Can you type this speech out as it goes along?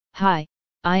Hi,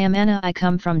 I am Anna. I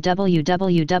come from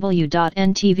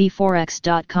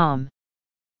www.ntvforex.com.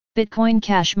 Bitcoin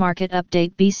Cash Market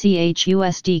Update. BCH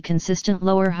USD consistent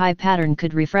lower high pattern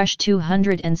could refresh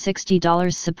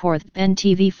 $260 support.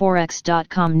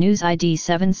 ntvforex.com News ID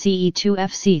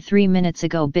 7CE2FC 3 minutes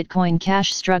ago. Bitcoin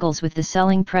Cash struggles with the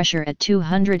selling pressure at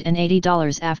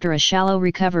 $280 after a shallow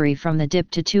recovery from the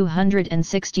dip to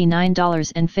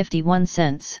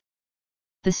 $269.51.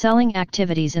 The selling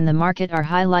activities in the market are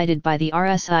highlighted by the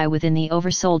RSI within the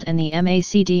oversold and the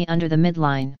MACD under the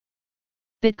midline.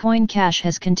 Bitcoin Cash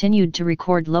has continued to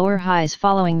record lower highs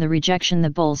following the rejection the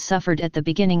bulls suffered at the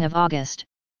beginning of August,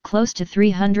 close to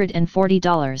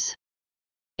 $340.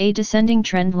 A descending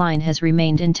trend line has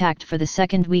remained intact for the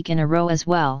second week in a row as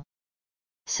well.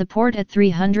 Support at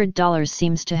 $300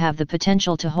 seems to have the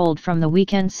potential to hold from the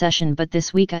weekend session, but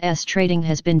this week's trading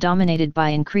has been dominated by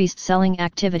increased selling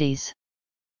activities.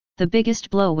 The biggest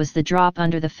blow was the drop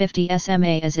under the 50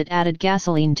 SMA as it added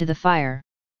gasoline to the fire.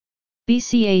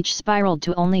 BCH spiraled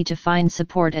to find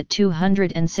support at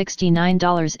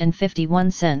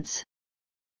 $269.51.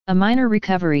 A minor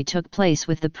recovery took place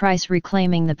with the price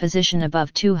reclaiming the position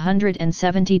above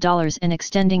 $270 and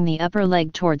extending the upper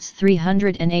leg towards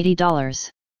 $380.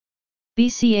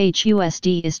 BCH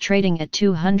USD is trading at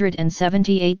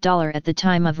 $278 at the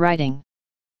time of writing.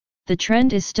 The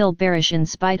trend is still bearish in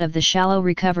spite of the shallow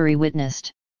recovery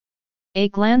witnessed. A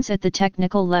glance at the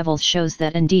technical levels shows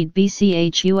that indeed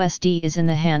BCH USD is in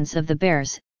the hands of the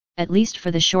bears, at least for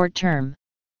the short term.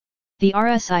 The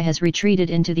RSI has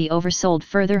retreated into the oversold,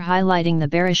 further highlighting the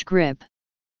bearish grip.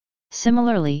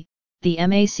 Similarly, the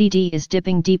MACD is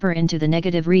dipping deeper into the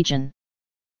negative region.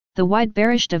 The wide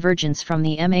bearish divergence from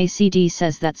the MACD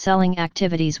says that selling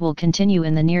activities will continue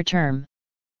in the near term.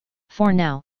 For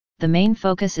now, the main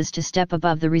focus is to step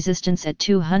above the resistance at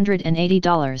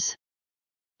 $280.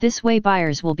 This way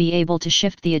buyers will be able to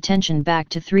shift the attention back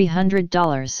to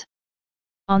 $300.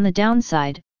 On the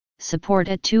downside, support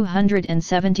at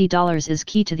 $270 is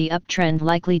key to the uptrend,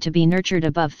 likely to be nurtured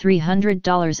above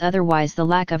 $300, otherwise the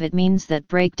lack of it means that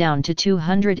breakdown to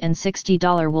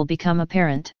 $260 will become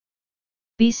apparent.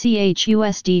 BCH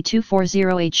USD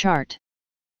 240A chart.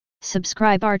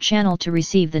 Subscribe our channel to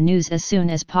receive the news as soon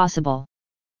as possible.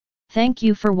 Thank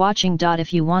you for watching.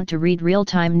 If you want to read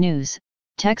real-time news,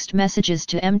 text messages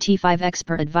to MT5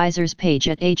 Expert Advisors page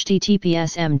at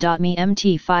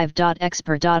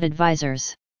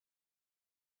https://m.me/mt5.expert.advisors.